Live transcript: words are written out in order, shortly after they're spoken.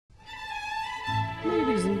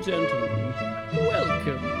Ladies and gentlemen,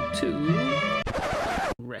 welcome to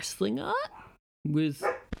Wrestling Art with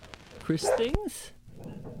Chris Things.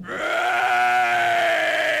 Ray!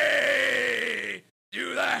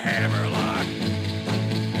 Do the hammerlock!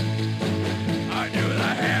 I do the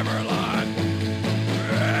hammerlock!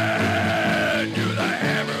 Ray! Do the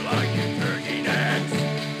hammerlock, you turkey necks!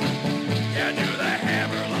 Yeah, do the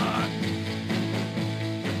hammerlock!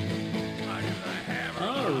 I do the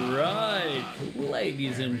hammerlock! Alright,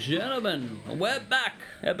 ladies and gentlemen, we're back.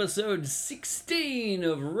 Episode 16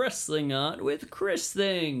 of Wrestling Art with Chris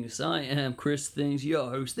Things. I am Chris Things,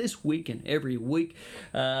 your host this week and every week.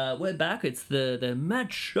 We're back. It's the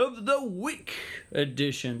Match of the Week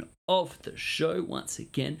edition of the show once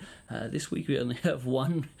again. This week we only have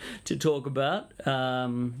one to talk about.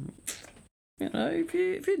 If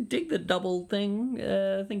you dig the double thing,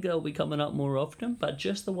 I think they'll be coming up more often, but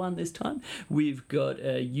just the one this time. We've got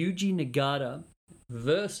Yuji Nagata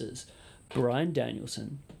versus Bryan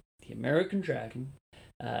Danielson, the American Dragon,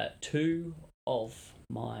 two of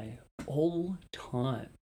my all-time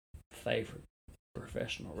favorite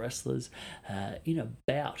professional wrestlers in a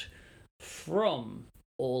bout from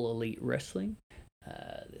All Elite Wrestling.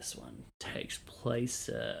 This one takes place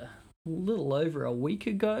a little over a week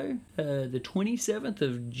ago, the 27th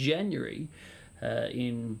of January,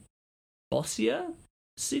 in Bossier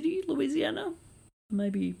City, Louisiana.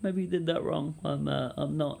 Maybe did that wrong. I'm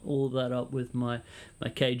not all that up with my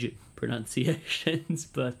Cajun pronunciations,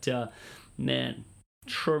 but man,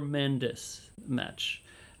 tremendous match.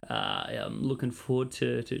 I'm looking forward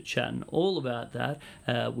to chatting all about that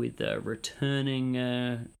with a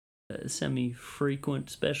returning semi-frequent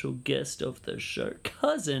special guest of the show,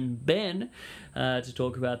 Cousin Ben, to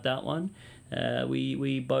talk about that one.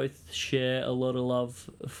 We both share a lot of love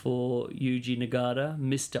for Yuji Nagata,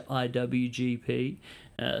 Mr. IWGP,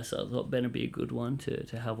 so I thought Ben would be a good one to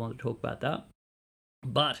have on to talk about that.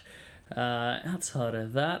 But outside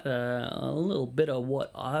of that, a little bit of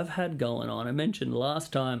what I've had going on. I mentioned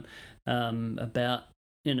last time about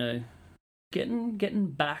getting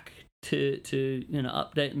back to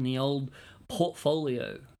updating the old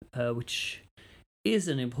portfolio, which is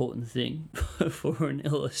an important thing for an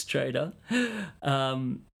illustrator,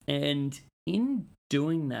 and in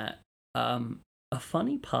doing that, a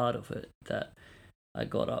funny part of it that I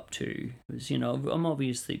got up to was, I'm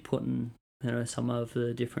obviously putting some of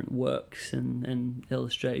the different works and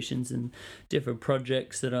illustrations and different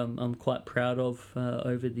projects that I'm quite proud of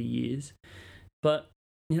over the years, but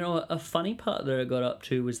a funny part that I got up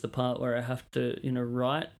to was the part where I have to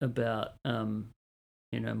write about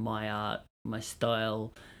my art, my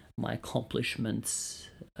style, my accomplishments,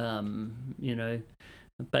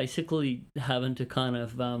 basically having to kind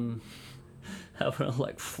of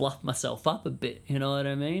fluff myself up a bit, you know what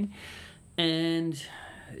I mean? And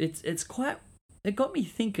it got me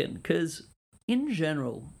thinking, because in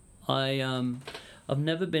general, I've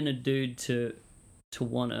never been a dude to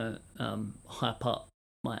want to hype up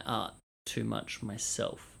my art too much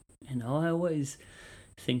myself. I always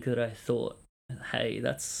think that I thought, hey,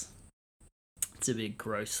 it's a bit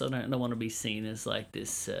gross. I don't want to be seen as like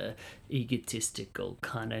this egotistical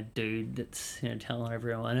kind of dude that's telling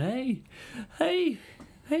everyone, hey,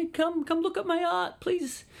 come look at my art,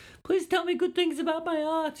 please tell me good things about my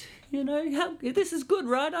art. This is good,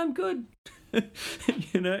 right? I'm good.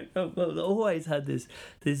 I've always had this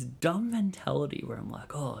dumb mentality where I'm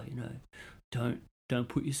like, don't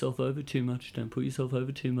put yourself over too much. Don't put yourself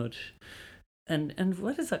over too much. And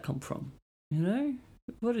where does that come from?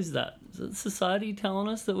 What is that? Is it society telling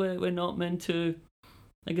us that we're not meant to?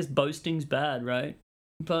 I guess boasting's bad, right?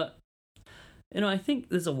 But I think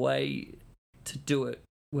there's a way to do it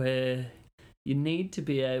where you need to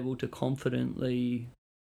be able to confidently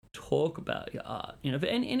talk about your art. For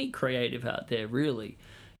any creative out there, really,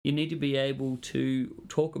 you need to be able to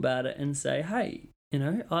talk about it and say, hey,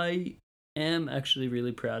 I am actually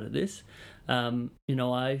really proud of this.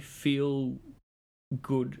 I feel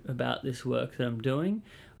good about this work that I'm doing.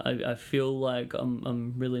 I feel like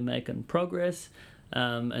I'm really making progress,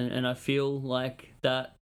 and I feel like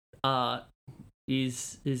that art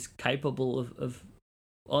is capable of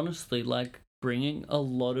honestly bringing a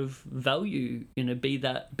lot of value.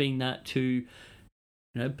 Being that to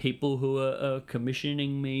people who are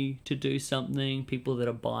commissioning me to do something, people that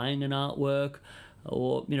are buying an artwork,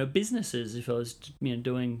 or businesses, if I was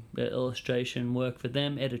doing illustration work for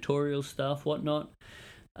them, editorial stuff, whatnot.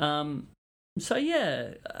 So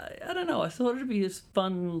yeah, I don't know, I thought it'd be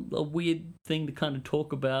a weird thing to kind of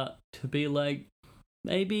talk about, to be like,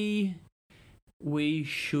 maybe we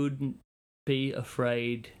shouldn't be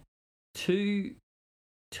afraid to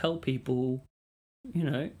tell people you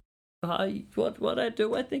know, what I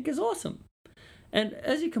do I think is awesome. And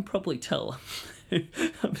as you can probably tell,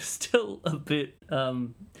 I'm still a bit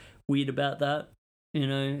weird about that. You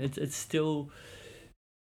know, it's still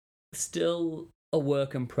a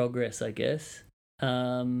work in progress, I guess.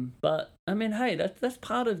 But I mean, hey, that's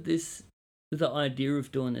part of this, the idea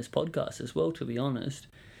of doing this podcast as well. To be honest,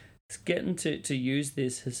 it's getting to use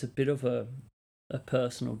this as a bit of a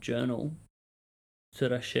personal journal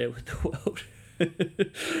that I share with the world.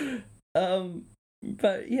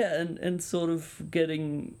 But yeah, and sort of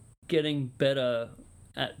getting better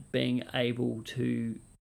at being able to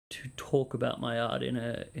talk about my art in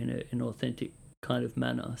an authentic kind of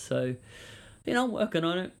manner. So, I'm working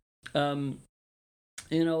on it.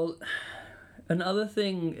 You know, another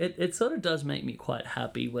thing, it sort of does make me quite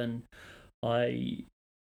happy when I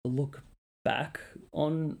look back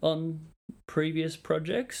on previous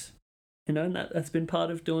projects. And that's been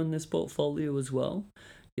part of doing this portfolio as well.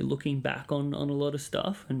 You're looking back on a lot of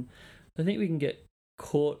stuff, and I think we can get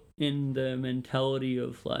caught in the mentality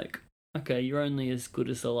of like, okay, you're only as good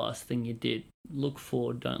as the last thing you did. Look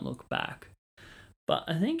forward, don't look back. But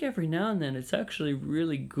I think every now and then it's actually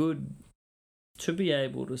really good to be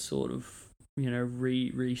able to sort of,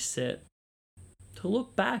 reset, to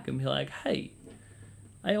look back and be like, hey,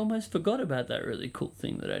 I almost forgot about that really cool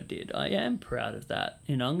thing that I did. I am proud of that.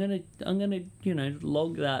 I'm gonna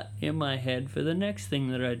log that in my head for the next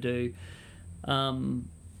thing that I do.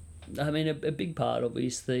 I mean, a big part,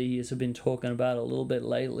 obviously, as I've been talking about a little bit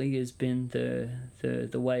lately, has been the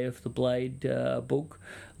Way of the Blade book.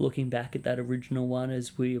 Looking back at that original one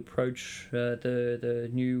as we approach the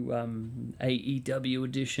new AEW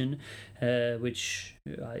edition, which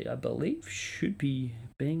I believe should be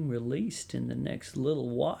being released in the next little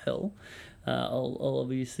while. I'll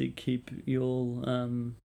obviously keep you all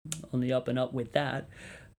on the up and up with that.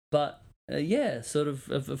 But yeah, sort of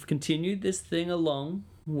I've continued this thing along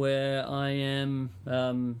where I am,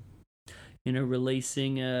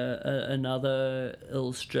 releasing another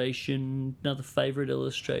illustration, another favorite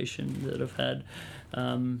illustration that I've had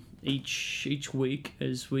each week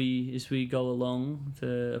as we go along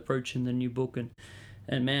to approaching the new book,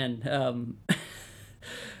 and man,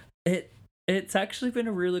 it's actually been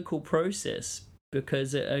a really cool process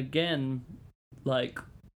because again, like,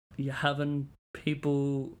 you're having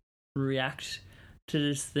people react to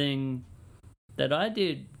this thing that I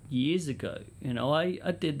did years ago.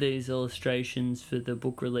 I did these illustrations for the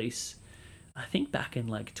book release. I think back in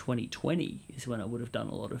like 2020 is when I would have done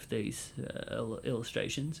a lot of these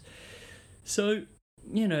illustrations. So,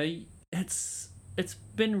 it's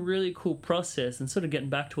been a really cool process, and sort of getting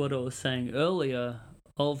back to what I was saying earlier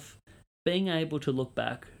of being able to look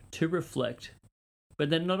back, to reflect, but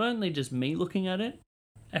then not only just me looking at it,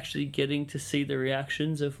 actually getting to see the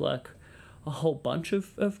reactions of like a whole bunch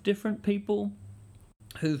of different people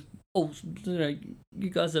who've you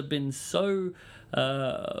guys have been so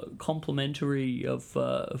complimentary of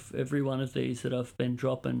every one of these that I've been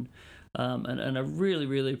dropping, and I really,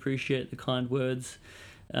 really appreciate the kind words.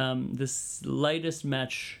 This latest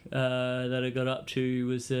match that I got up to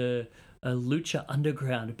was a Lucha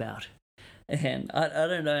Underground bout. And I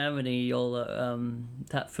don't know how many of y'all are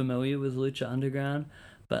that familiar with Lucha Underground,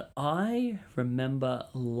 but I remember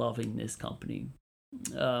loving this company.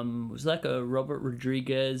 It was like a Robert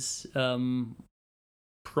Rodriguez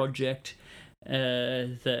project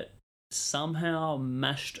that somehow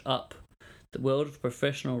mashed up the world of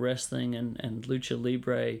professional wrestling and lucha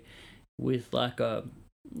libre with like a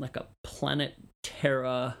Planet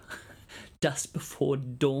Terror Dust Before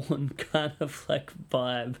Dawn kind of like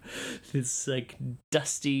vibe. This like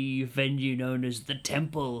dusty venue known as the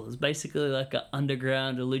Temple. It's basically like an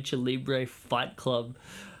underground lucha libre fight club.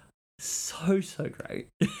 So great.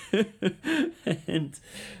 And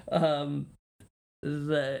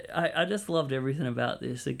I just loved everything about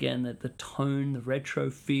this. Again, that the tone, the retro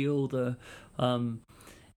feel, the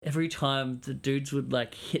every time the dudes would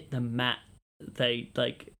like hit the mat, they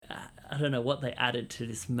like, I don't know what they added to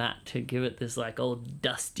this mat to give it this like old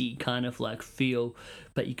dusty kind of like feel,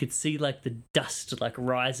 but you could see like the dust like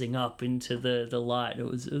rising up into the light. It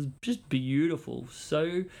was just beautiful,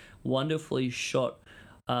 so wonderfully shot.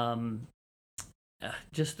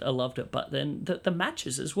 Just I loved it. But then the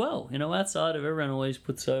matches as well, outside of everyone always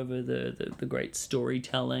puts over the great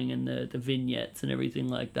storytelling and the vignettes and everything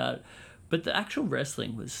like that, but the actual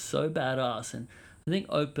wrestling was so badass, and I think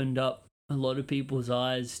opened up a lot of people's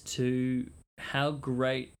eyes to how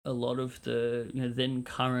great a lot of the then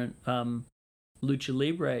current lucha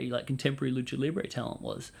libre, like contemporary lucha libre talent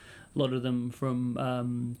was. A lot of them from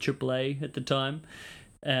AAA at the time.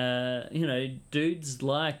 Dudes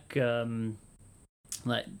like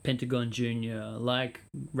like Pentagon Jr., like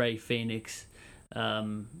Ray Phoenix,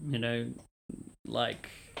 like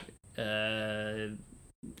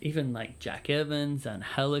even like Jack Evans and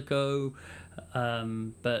Helico,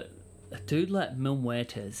 but a dude like Mil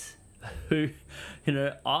Muertes, who,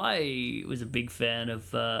 I was a big fan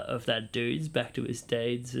of that dude's back to his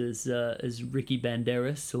days as Ricky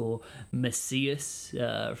Banderas or Macias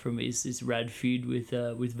from his rad feud with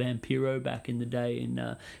Vampiro back in the day in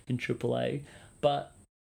AAA, but.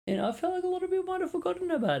 I feel like a lot of people might have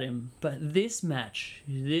forgotten about him. But this match,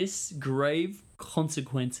 this grave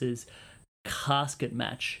consequences casket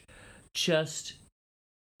match, just,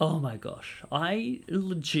 oh my gosh. I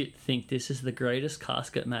legit think this is the greatest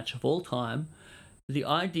casket match of all time. The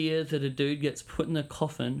idea that a dude gets put in a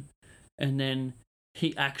coffin and then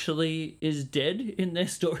he actually is dead in their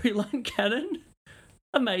storyline canon.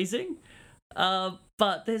 Amazing.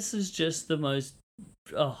 But this is just the most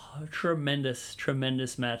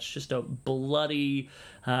tremendous match. Just a bloody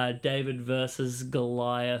David versus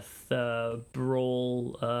Goliath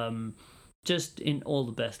brawl, just in all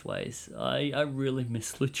the best ways. I really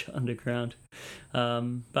miss Lucha Underground.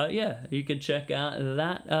 But yeah, you can check out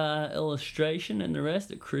that illustration and the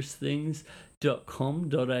rest at christhings.com.au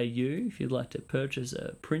if you'd like to purchase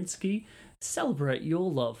a Prinsky. Celebrate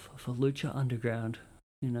your love for Lucha Underground,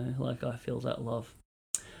 like I feel that love.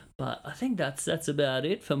 But I think that's about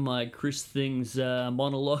it for my Chris Things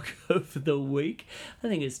monologue of the week. I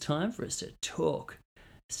think it's time for us to talk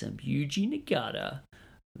some Yuji Nagata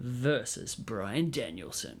versus Bryan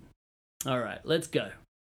Danielson. All right, let's go.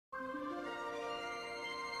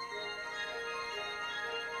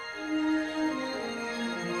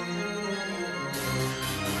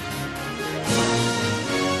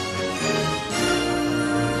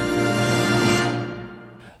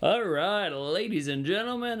 All right, ladies and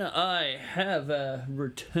gentlemen, I have a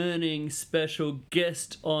returning special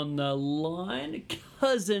guest on the line.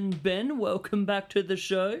 Cousin Ben, welcome back to the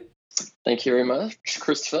show. Thank you very much,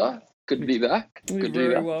 Christopher. Good to be back. You're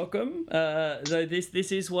very welcome. Though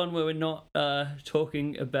this is one where we're not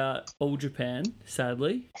talking about All Japan,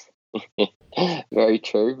 sadly. Very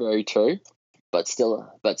true. But still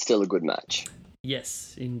a good match.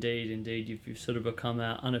 Yes, indeed. You've sort of become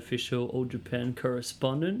our unofficial All Japan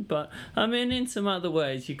correspondent. But, I mean, in some other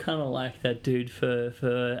ways, you kind of like that dude for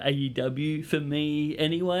AEW. For me,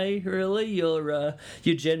 anyway, really. You're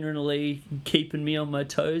generally keeping me on my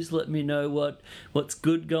toes, let me know what's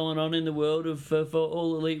good going on in the world of for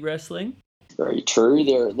All Elite Wrestling. Very true.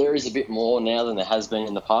 There is a bit more now than there has been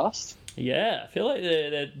in the past. Yeah, I feel like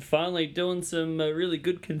they're finally doing some really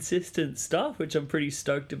good, consistent stuff, which I'm pretty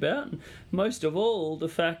stoked about. And most of all, the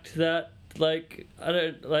fact that, I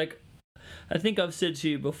think I've said to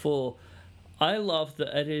you before, I love that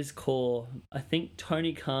at his core, I think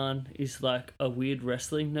Tony Khan is like a weird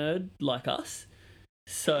wrestling nerd like us.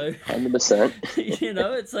 So, 100%.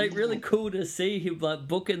 It's like really cool to see him like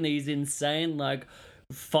booking these insane, like,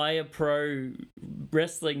 Fire Pro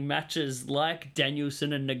wrestling matches like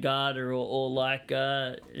Danielson and Nagata or like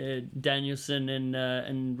Danielson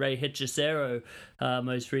and Rey Hechicero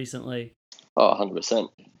most recently. Oh, 100%.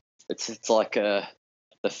 It's like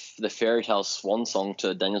the fairy tale swan song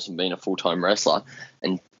to Danielson being a full-time wrestler,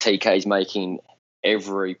 and TK's making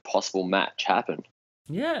every possible match happen.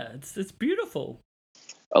 Yeah, it's beautiful.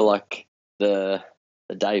 I like the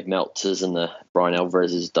Dave Meltzers and the Brian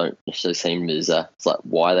Alvarez's don't necessarily seem as it's like,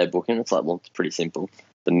 why are they booking? It's like, well, it's pretty simple.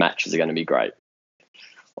 The matches are going to be great.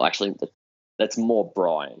 Well, actually, that's more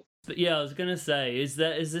Brian. But yeah, I was going to say, is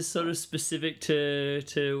this sort of specific to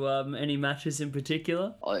any matches in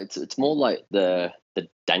particular? It's more like the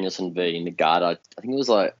Danielson v Nagata. I think it was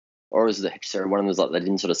like, or was it the Hechicero one? Was like they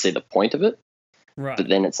didn't sort of see the point of it. Right. But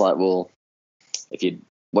then it's like, well, if you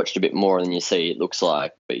watched a bit more and you see it looks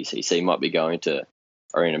like BCC might be going to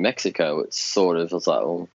Arena Mexico, it's like,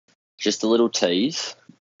 well, just a little tease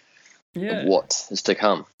of what is to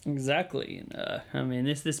come. Exactly. And, I mean,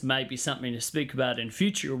 this may be something to speak about in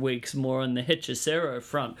future weeks, more on the Hechicero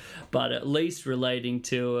front, but at least relating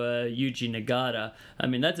to Yuji Nagata. I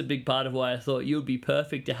mean, that's a big part of why I thought you would be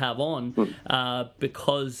perfect to have on,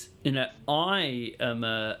 because, I am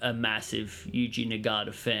a massive Yuji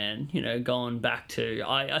Nagata fan, going back to,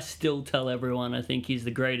 I still tell everyone I think he's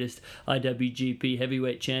the greatest IWGP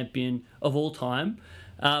heavyweight champion of all time.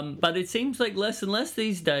 But it seems like less and less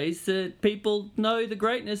these days that people know the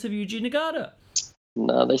greatness of Yuji Nagata.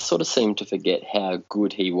 No, they sort of seem to forget how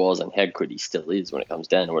good he was and how good he still is when it comes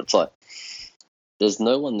down to it. It's like, there's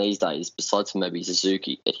no one these days, besides maybe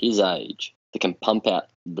Suzuki, at his age, that can pump out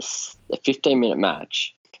a 15-minute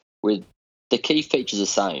match with the key features the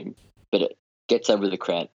same, but gets over the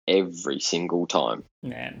crowd every single time.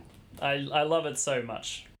 Man, I love it so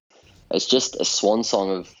much. It's just a swan song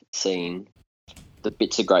of seeing the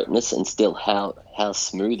bits of greatness and still how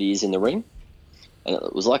smooth he is in the ring. And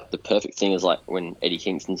it was like the perfect thing is like when Eddie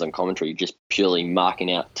Kingston's on commentary, just purely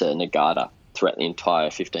marking out to Nagata throughout the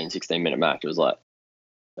entire 15, 16-minute match. It was like,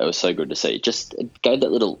 it was so good to see. It gave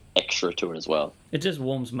that little extra to it as well. It just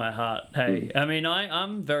warms my heart. Hey, I mean,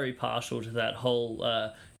 I'm very partial to that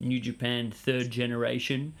whole New Japan third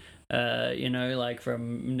generation. Like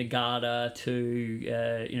from Nagata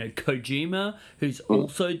to, Kojima, who's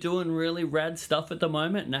also doing really rad stuff at the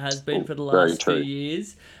moment and has been for the last 2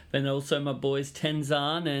 years. And also my boys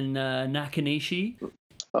Tenzan and Nakanishi.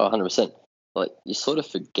 Oh, 100%. Like, you sort of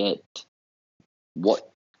forget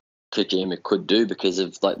what Kojima could do because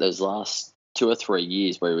of, like, those last 2 or 3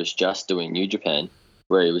 years where he was just doing New Japan,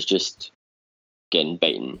 where he was just getting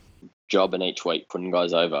beaten, jobbing each week, putting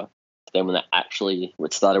guys over. Then when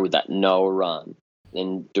it started with that Noah run,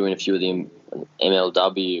 then doing a few of the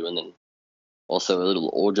MLW, and then also a little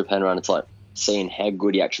All Japan run, it's like seeing how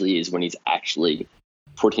good he actually is when he's actually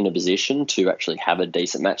put in a position to actually have a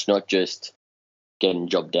decent match, not just getting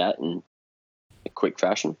jobbed out in a quick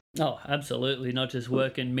fashion. Oh, absolutely. Not just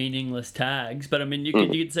working meaningless tags. But, I mean, you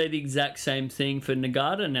could say the exact same thing for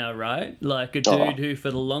Nagata now, right? Like a dude who, for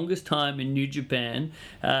the longest time in New Japan,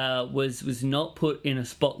 was not put in a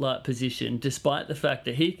spotlight position, despite the fact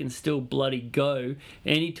that he can still bloody go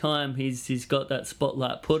anytime he's got that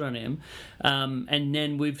spotlight put on him. And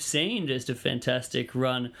then we've seen just a fantastic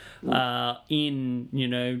run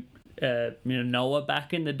in, Noah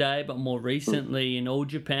back in the day, but more recently in All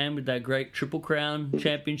Japan with that great Triple Crown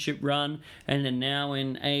Championship run, and then now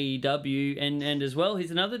in AEW, and as well, he's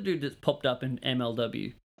another dude that's popped up in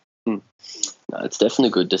MLW. No, it's definitely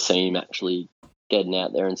good to see him actually getting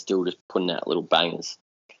out there and still just putting out little bangers.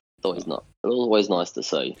 It's always nice to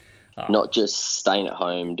see. Not just staying at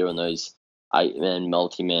home doing those 8-man,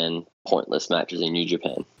 multi-man, pointless matches in New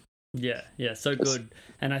Japan. Yeah, so good.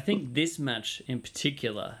 And I think this match in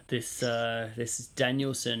particular, this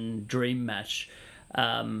Danielson dream match,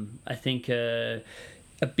 I think a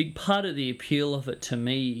big part of the appeal of it to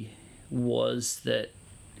me was that,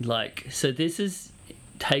 like, so this is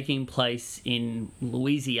taking place in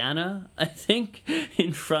Louisiana, I think,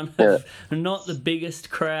 in front of not the biggest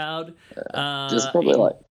crowd. There's probably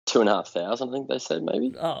like 2,500, I think they said,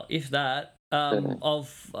 maybe. Oh, if that.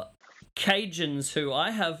 Of Cajuns who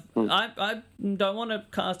I don't want to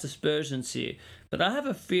cast aspersions here, but I have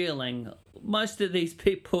a feeling most of these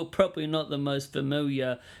people are probably not the most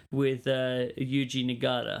familiar with Yuji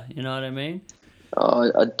Nagata. You know what I mean?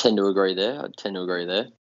 Oh, I tend to agree there.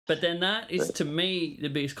 But then that is, to me, the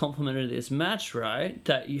biggest compliment of this match, right?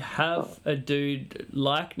 That you have a dude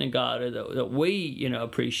like Nagata that we,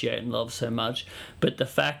 appreciate and love so much, but the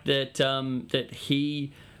fact that that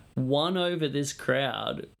he won over this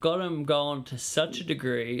crowd, got him going to such a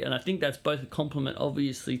degree, and I think that's both a compliment,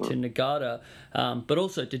 obviously, to Nagata, but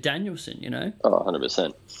also to Danielson, Oh,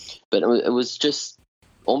 100%. But it was just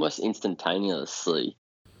almost instantaneously,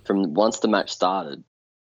 from once the match started,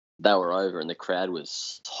 they were over and the crowd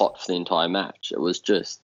was hot for the entire match. It was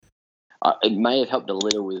just... it may have helped a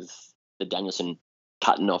little with the Danielson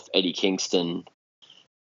cutting off Eddie Kingston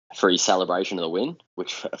for his celebration of the win,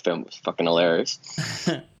 which I found was fucking hilarious.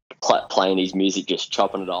 Playing his music, just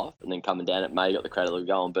chopping it off, and then coming down. It may have got the crowd a little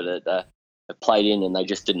going, but it played in, and they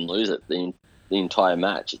just didn't lose it the entire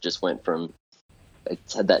match. It just went from... It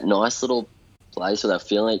had that nice little place where they were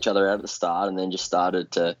feeling each other out at the start, and then just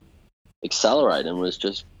started to accelerate, and was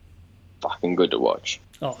just fucking good to watch.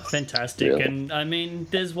 Oh, fantastic. Really? And I mean,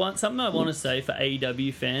 there's something I want to say for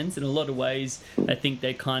AEW fans. In a lot of ways, I think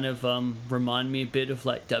they kind of remind me a bit of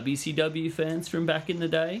like WCW fans from back in the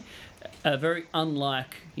day. Very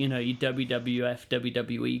unlike, your WWF,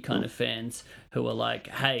 WWE kind of fans who are like,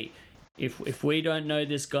 hey, if we don't know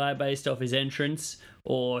this guy based off his entrance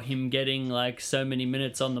or him getting like so many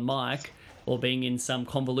minutes on the mic or being in some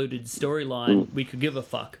convoluted storyline, we could give a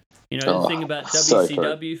fuck. The thing about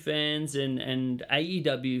WCW fans and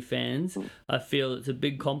AEW fans, I feel it's a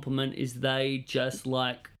big compliment, is they just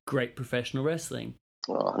like great professional wrestling.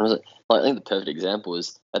 Oh, I think the perfect example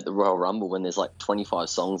is at the Royal Rumble when there's like 25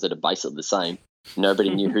 songs that are basically the same. Nobody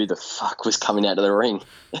knew who the fuck was coming out of the ring.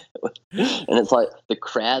 And it's like the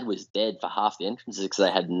crowd was dead for half the entrances because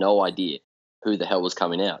they had no idea who the hell was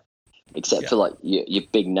coming out. Except for like your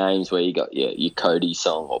big names where you got your Cody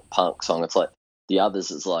song or Punk song. It's like the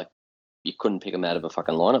others is like you couldn't pick them out of a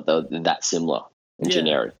fucking lineup. They're that similar and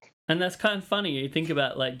generic. And that's kind of funny. You think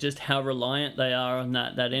about like just how reliant they are on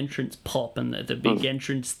that entrance pop and the big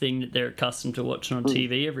entrance thing that they're accustomed to watching on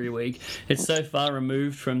TV every week. It's so far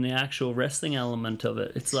removed from the actual wrestling element of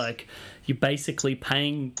it. It's like you're basically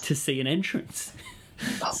paying to see an entrance.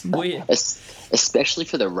 It's weird. Especially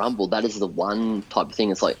for the Rumble, that is the one type of thing.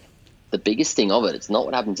 It's like the biggest thing of it. It's not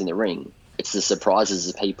what happens in the ring. It's the surprises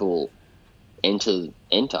as people enter.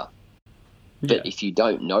 But if you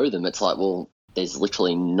don't know them, it's like, well, there's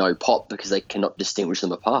literally no pop because they cannot distinguish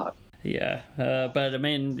them apart. Yeah, but I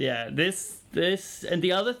mean, this, and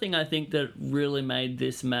the other thing I think that really made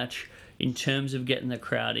this match in terms of getting the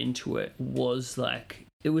crowd into it was like,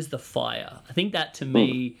 it was the fire. I think that to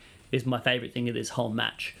me is my favorite thing of this whole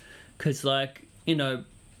match. Because, like, you know,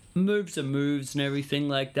 moves are moves and everything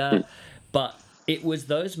like that. But it was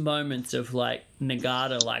those moments of, like,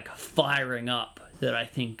 Nagata, like, firing up that I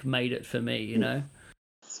think made it for me, you know?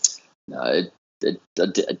 No, I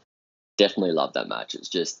definitely love that match. It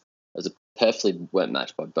was a perfectly worked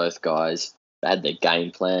match by both guys. They had their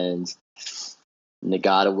game plans.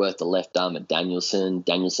 Nagata worked the left arm at Danielson.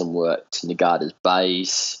 Danielson worked Nagata's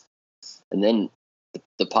base. And then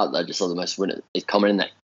the part that I just saw the most when it commented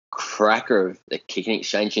that cracker of the kicking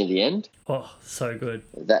exchange near the end. Oh, so good.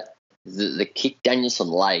 That the kick Danielson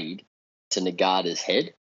laid to Nagata's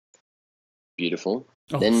head. Beautiful.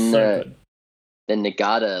 Oh, then so good. Then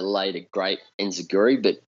Nagata laid a great enziguri,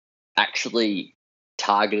 but actually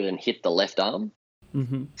targeted and hit the left arm.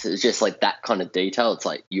 Mm-hmm. So it's just like that kind of detail. It's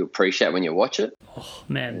like you appreciate when you watch it. Oh,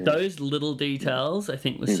 man, those little details I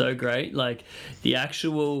think were so great. Like the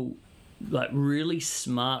actual, like really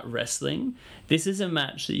smart wrestling. This is a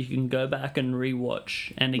match that you can go back and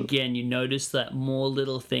rewatch, and again you notice that more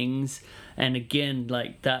little things, and again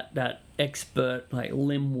like that expert like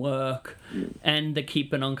limb work, and the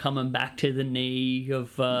keeping on coming back to the knee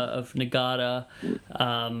of Nagata.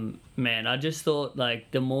 Man, I just thought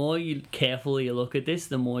like the more you carefully look at this,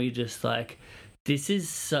 the more you just like, this is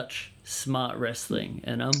such smart wrestling,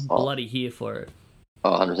 and I'm bloody here for it.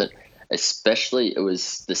 Oh, 100%. Especially, it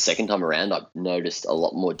was the second time around, I noticed a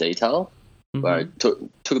lot more detail, where I took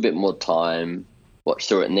a bit more time, watched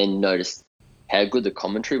through it, and then noticed how good the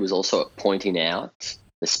commentary was also at pointing out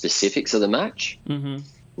the specifics of the match,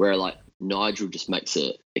 where like Nigel just makes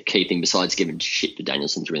a key thing besides giving shit to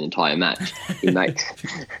Danielson through the entire match. He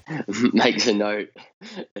makes a note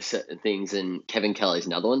of certain things, and Kevin Kelly's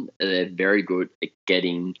another one. They're very good at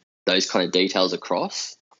getting those kind of details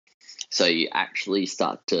across. So you actually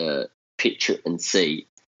start to picture and see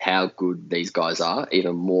how good these guys are,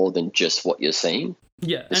 even more than just what you're seeing.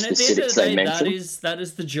 Yeah, and at the end of the day, that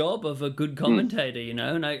is the job of a good commentator, you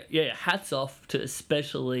know. And hats off to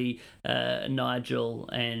especially Nigel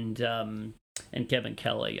and Kevin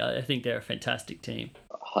Kelly. I think they're a fantastic team.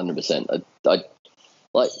 100%. I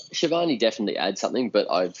like Shivani definitely adds something, but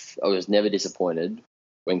I was never disappointed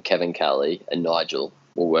when Kevin Kelly and Nigel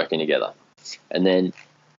were working together. And then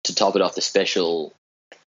to top it off, the special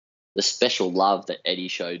love that Eddie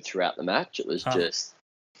showed throughout the match,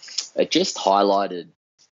 it just highlighted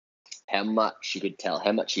how much you could tell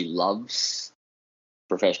how much he loves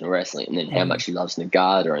professional wrestling, and then how much he loves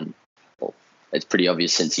Nagata. And well, it's pretty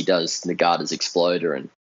obvious since he does Nagata's Exploder and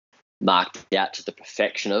marked out to the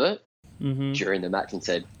perfection of it during the match and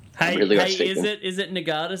said, Hey, really is it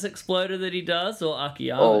Nagata's Exploder that he does, or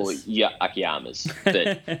Akiyama's? Oh, yeah, Akiyama's.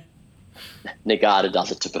 But Nagata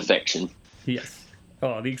does it to perfection. Yes.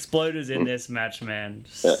 Oh, the Exploder's in this match, man.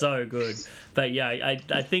 So good. But yeah,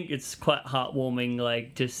 I think it's quite heartwarming,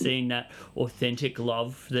 like, just seeing that authentic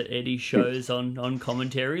love that Eddie shows on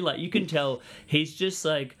commentary. Like, you can tell he's just,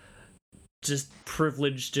 like, just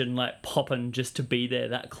privileged and, like, popping just to be there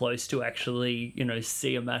that close to actually, you know,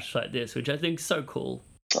 see a match like this, which I think is so cool.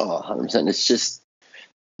 Oh, 100%. It's just,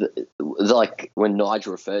 like, when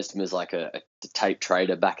Nigel refers to him as, like, a tape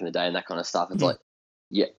trader back in the day and that kind of stuff, it's like,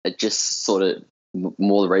 yeah, it just sort of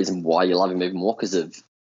more the reason why you love him even more, because of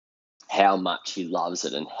how much he loves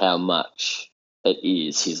it and how much it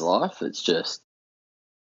is his life. It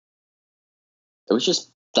was just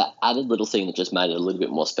that added little thing that just made it a little bit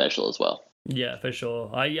more special as well. Yeah, for sure.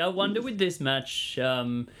 I wonder with this match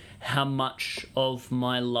how much of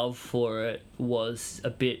my love for it was a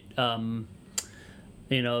bit, the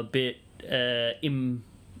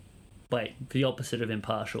opposite of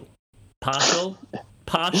impartial. Partial?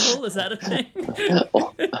 Partial? Is that a thing?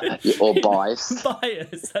 or bias.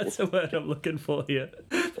 Bias. That's the word I'm looking for here.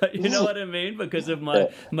 But you know what I mean? Because of my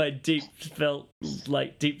deep-seated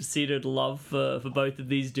love for both of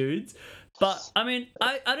these dudes. But, I mean,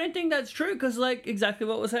 I don't think that's true, because, like, exactly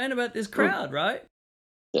what we're saying about this crowd, right?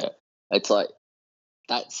 Yeah. It's like,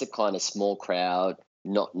 that's the kind of small crowd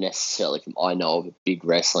not necessarily from I know of a big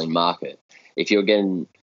wrestling market. If you're getting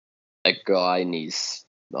a guy in his,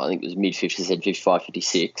 I think it was mid 50s, said 55,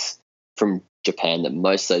 56 from Japan that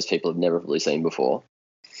most of those people have never really seen before,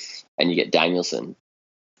 and you get Danielson,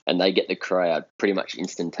 and they get the crowd pretty much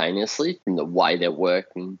instantaneously from the way they're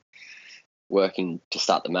working to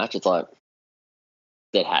start the match. It's like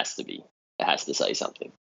it has to say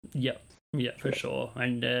something. Yep. Yeah, for sure.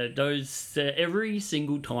 And those every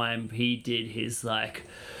single time he did his like,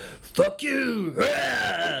 "Fuck you!"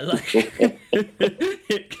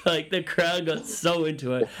 like the crowd got so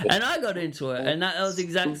into it, and I got into it, and that was the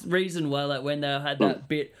exact reason why, like, when they had that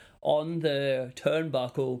bit on the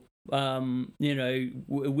turnbuckle,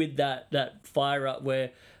 with that fire up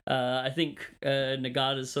where I think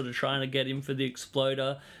Nagata's sort of trying to get him for the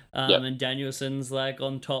exploder, and Danielson's like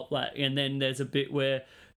on top, like, and then there's a bit where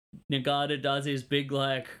Nagata does his big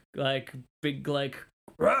like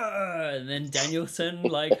 "Rah!" and then Danielson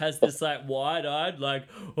like has this like wide-eyed like,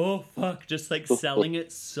 oh fuck, just like selling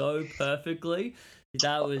it so perfectly.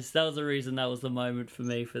 That was the reason that was the moment for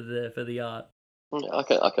me for the art. I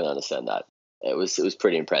can understand that. It was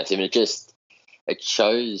pretty impressive, and it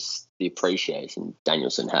shows the appreciation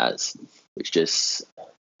Danielson has, which just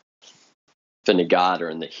for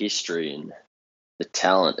Nagata and the history and the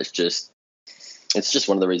talent. It's just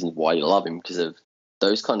one of the reasons why you love him, because of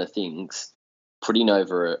those kind of things, putting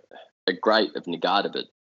over a great of Nagata, but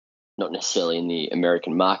not necessarily in the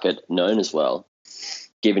American market known as well,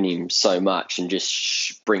 giving him so much and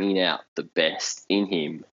just bringing out the best in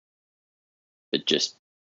him. It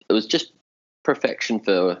was just perfection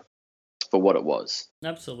for what it was.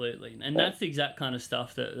 Absolutely, and that's the exact kind of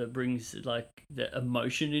stuff that brings like the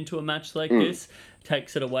emotion into a match like this.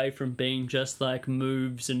 Takes it away from being just like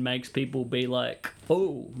moves and makes people be like,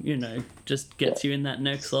 oh, just gets you in that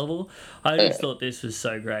next level. I just thought this was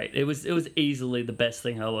so great. It was easily the best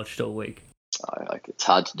thing I watched all week. It's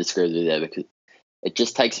hard to disagree with you there, because it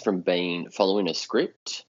just takes it from following a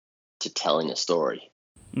script to telling a story.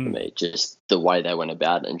 For me, just the way they went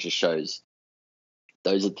about it, and just shows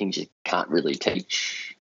those are things you can't really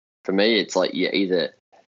teach. For me, it's like you either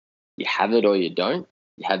you have it or you don't.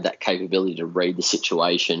 You have that capability to read the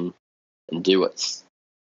situation and do what's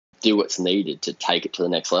needed to take it to the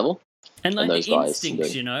next level. And like those the guys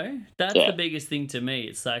instincts, that's the biggest thing to me.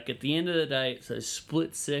 It's like at the end of the day, it's those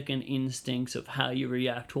split-second instincts of how you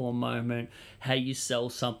react to a moment, how you sell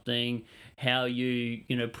something, how you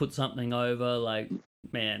put something over. Like,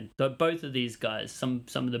 man, both of these guys, some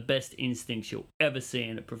of the best instincts you'll ever see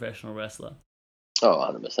in a professional wrestler. Oh,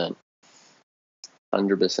 100%.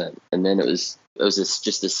 100%. And then it was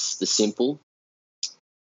the simple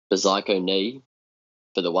Bazaico knee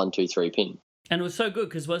for the 1-2-3 pin. And it was so good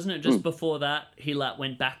because wasn't it just before that he like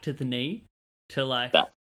went back to the knee to like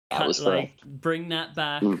that was like bring that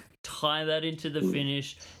back, tie that into the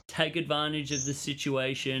finish, take advantage of the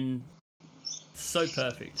situation. So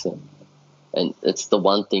perfect. And it's the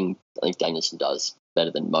one thing I think Danielson does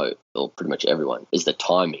better than or pretty much everyone, is the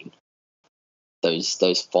timing. Those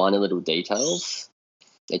finer little details.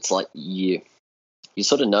 It's like you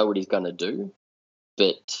sort of know what he's going to do,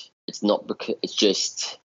 but it's not because it's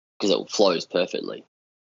just because it flows perfectly.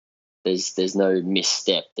 There's no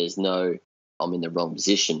misstep. There's no I'm in the wrong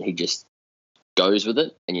position. He just goes with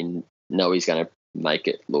it, and you know he's going to make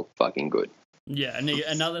it look fucking good. Yeah, and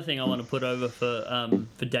another thing I want to put over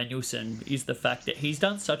for Danielson is the fact that he's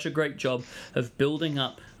done such a great job of building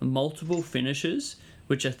up multiple finishes,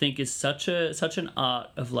 which I think is such an art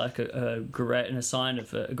of like a great and a sign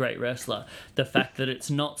of a great wrestler. The fact that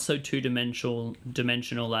it's not so two-dimensional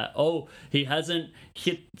that he hasn't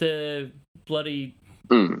hit the bloody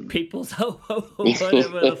people's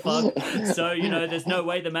whatever the fuck, so there's no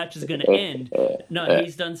way the match is going to end. No,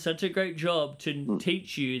 he's done such a great job to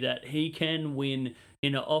teach you that he can win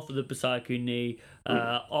off of the Basaiku knee,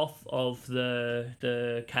 off of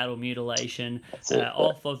the cattle mutilation,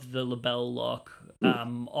 off of the label lock,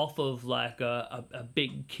 off of like a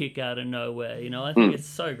big kick out of nowhere. I think it's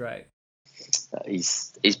so great.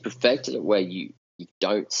 He's perfected it where you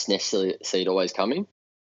don't necessarily see it always coming,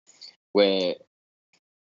 where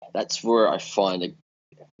that's where I find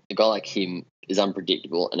a guy like him is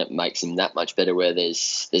unpredictable, and it makes him that much better, where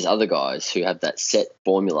there's other guys who have that set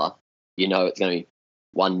formula. It's going to be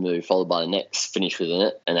one move followed by the next finish within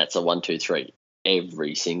it, and that's a 1-2-3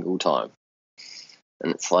 every single time.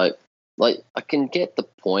 And it's like I can get the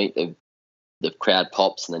point of the crowd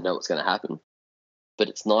pops and they know what's going to happen, but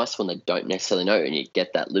it's nice when they don't necessarily know and you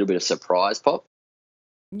get that little bit of surprise pop.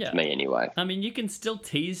 Yeah. To me, anyway. I mean, you can still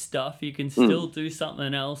tease stuff. You can still do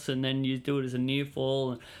something else, and then you do it as a near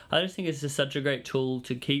fall. And I just think it's just such a great tool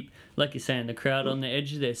to keep, like you're saying, the crowd on the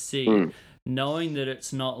edge of their seat, knowing that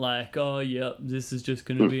it's not like, oh, yep, this is just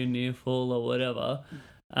going to be a near fall or whatever.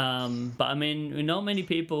 But I mean, not many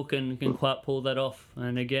people can quite pull that off.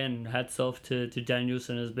 And again, hats off to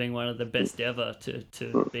Danielson as being one of the best ever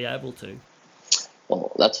to be able to. Well,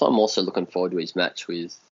 that's why I'm also looking forward to his match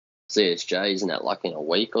with CSJ. Isn't that like in a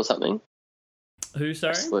week or something? Who,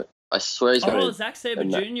 sorry? I swear he's got Zack Sabre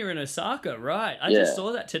Jr. in Osaka, right. I just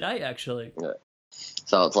saw that today, actually. Yeah.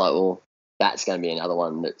 So it's like, well, that's going to be another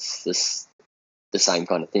one that's the same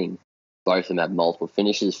kind of thing. Both of them have multiple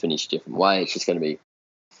finishes, finish different ways. It's just going to be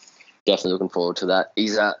definitely looking forward to that.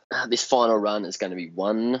 This final run is going to be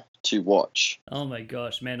one to watch. Oh my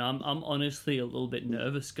gosh, man! I'm honestly a little bit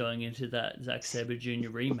nervous going into that Zack Sabre Jr.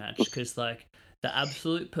 rematch because like the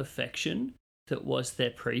absolute perfection that was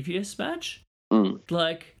their previous match,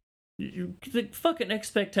 like the fucking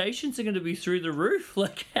expectations are going to be through the roof.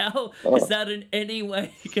 Like, how is that in any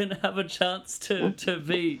way going to have a chance to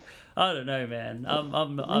be? I don't know, man.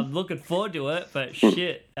 I'm looking forward to it, but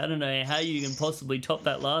shit, I don't know how you can possibly top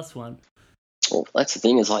that last one. Well, that's the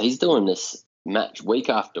thing, is like he's doing this match week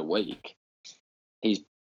after week. He's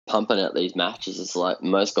pumping out these matches. It's like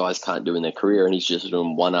most guys can't do in their career, and he's just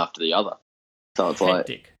doing one after the other. So it's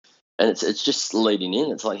hectic. Like, and it's just leading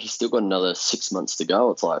in. It's like he's still got another 6 months to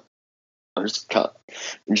go. It's like I'm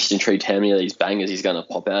just intrigued how many of these bangers he's going to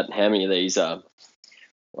pop out, and how many of these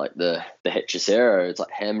like the Hechicero. It's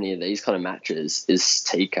like how many of these kind of matches is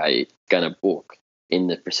TK going to book in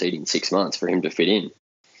the preceding 6 months for him to fit in?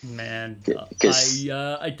 Man,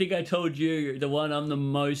 I think I told you the one I'm the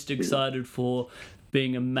most excited for,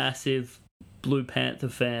 being a massive Blue Panther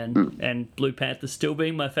fan, and Blue Panther still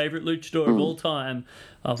being my favourite luchador of all time,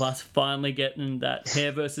 of us finally getting that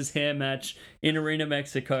hair versus hair match in Arena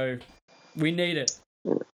Mexico. We need it.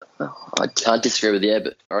 I disagree with you,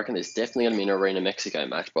 but I reckon there's definitely going to be an Arena Mexico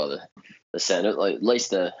match by the Senate, like at least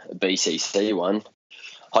the BCC one.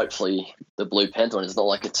 Hopefully the Blue Panther one is not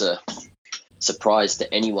like it's a surprise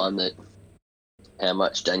to anyone that how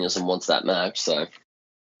much Danielson wants that match. So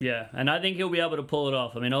yeah, and I think he'll be able to pull it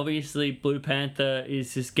off. I mean, obviously Blue Panther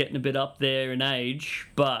is just getting a bit up there in age,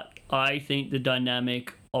 but I think the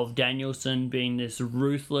dynamic of Danielson being this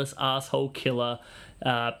ruthless asshole killer,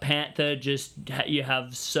 Panther, just you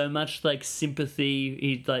have so much like sympathy.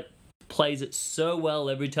 He like plays it so well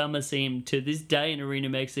every time I see him to this day in Arena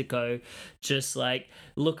Mexico, just like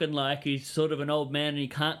looking like he's sort of an old man and he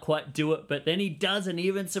can't quite do it, but then he does and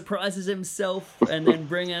even surprises himself, and then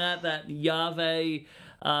bringing out that Yave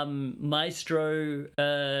maestro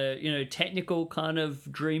technical kind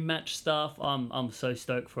of dream match stuff. I'm so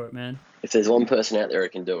stoked for it, man. If there's one person out there who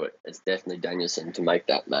can do it, it's definitely Danielson to make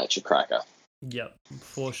that match a cracker. Yep,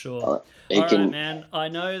 for sure. All right, man. I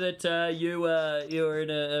know that you're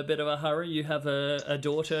in a bit of a hurry. You have a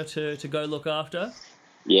daughter to go look after.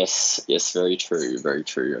 Yes, very true, very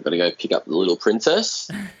true. I've got to go pick up the little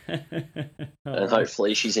princess, and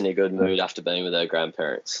hopefully she's in a good mood after being with her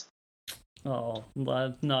grandparents. Oh,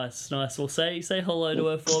 nice. Well, say hello to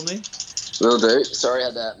her for me. Will do. Sorry I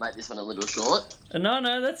had to make this one a little short.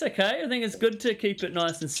 No, that's okay. I think it's good to keep it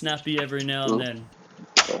nice and snappy every now and then.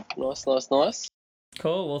 Nice.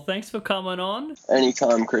 Cool. Well, thanks for coming on.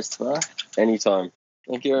 Anytime, Christopher. Anytime.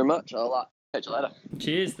 Thank you very much. I'll catch you later.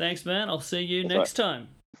 Cheers. Thanks, man. I'll see you next time.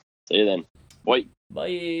 See you then.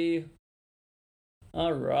 Bye.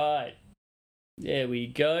 All right. There we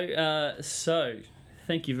go. So,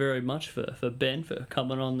 thank you very much for Ben for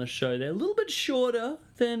coming on the show. They're a little bit shorter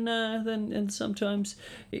than sometimes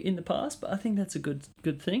in the past, but I think that's a good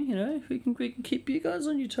thing. You know, we can keep you guys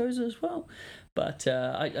on your toes as well. But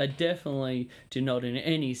I definitely do not in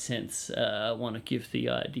any sense want to give the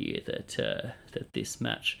idea that this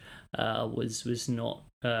match was not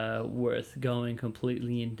worth going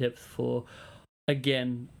completely in depth for.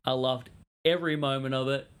 Again, I loved every moment of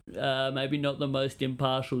it. Maybe not the most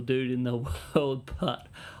impartial dude in the world, but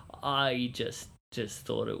I just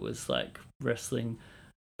thought it was like wrestling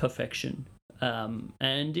perfection.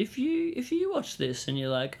 And if you watch this and you're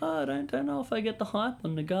like, oh, I don't know if I get the hype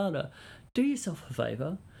on Nagata, do yourself a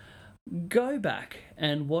favor, go back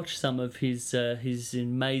and watch some of his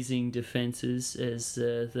amazing defenses as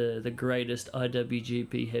the greatest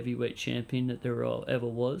IWGP heavyweight champion that there ever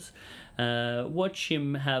was. Watch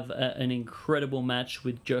him have an incredible match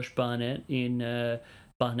with Josh Barnett in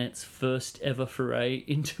Barnett's first ever foray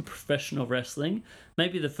into professional wrestling.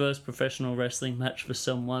 Maybe the first professional wrestling match for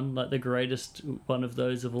someone, like the greatest one of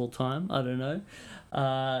those of all time. I don't know.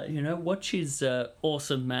 Watch his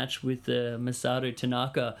awesome match with Masato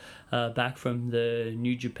Tanaka back from the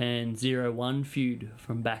New Japan 0-1 feud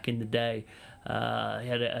from back in the day. He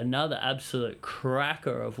had another absolute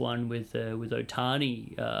cracker of one with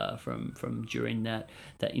Otani from during that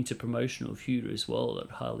interpromotional feud as well.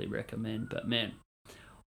 I'd highly recommend. But man,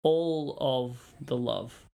 all of the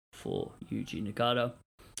love for Yuji Nagata,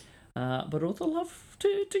 but all the love to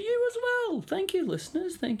you as well. Thank you,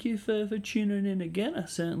 listeners. Thank you for tuning in again. I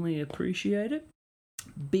certainly appreciate it.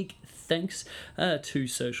 Big thanks to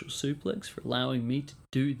Social Suplex for allowing me to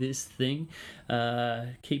do this thing,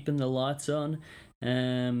 keeping the lights on.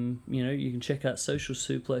 You can check out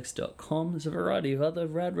socialsuplex.com. There's a variety of other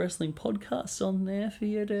rad wrestling podcasts on there for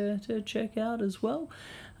you to check out as well.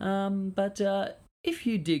 But if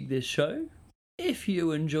you dig this show, if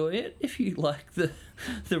you enjoy it, if you like the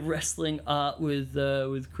wrestling art with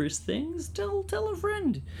Chris Things, tell a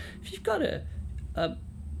friend. If you've got a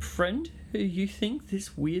friend who you think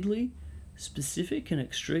this weirdly specific and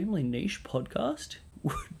extremely niche podcast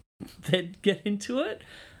would then get into it,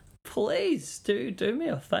 please do me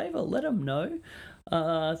a favor, let them know.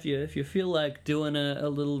 If you feel like doing a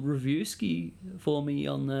little review ski for me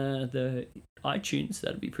on the iTunes,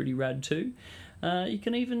 that'd be pretty rad too. You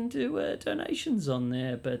can even do donations on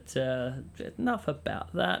there, but enough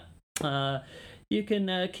about that. You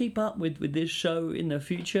can keep up with this show in the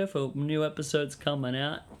future for new episodes coming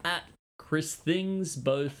out at Chris Things,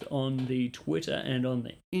 both on the Twitter and on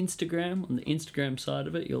the Instagram. On the Instagram side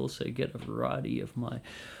of it, you'll also get a variety of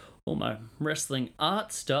all my wrestling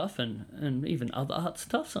art stuff and even other art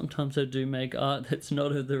stuff. Sometimes I do make art that's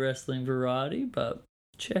not of the wrestling variety, but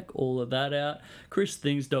check all of that out.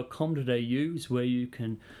 christhings.com.au is where you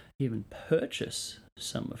can even purchase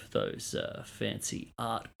some of those fancy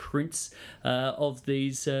art prints of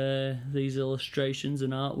these illustrations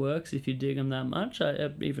and artworks if you dig them that much. I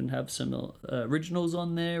even have some originals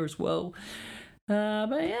on there as well.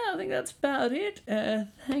 But yeah, I think that's about it.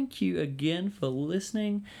 Thank you again for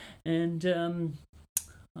listening, and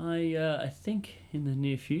I think in the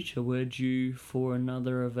near future we're due for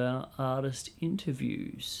another of our artist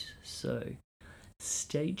interviews, so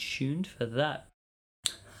stay tuned for that.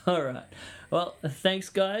 Alright, well, thanks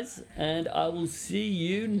guys, and I will see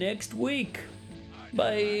you next week.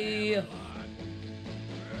 Bye!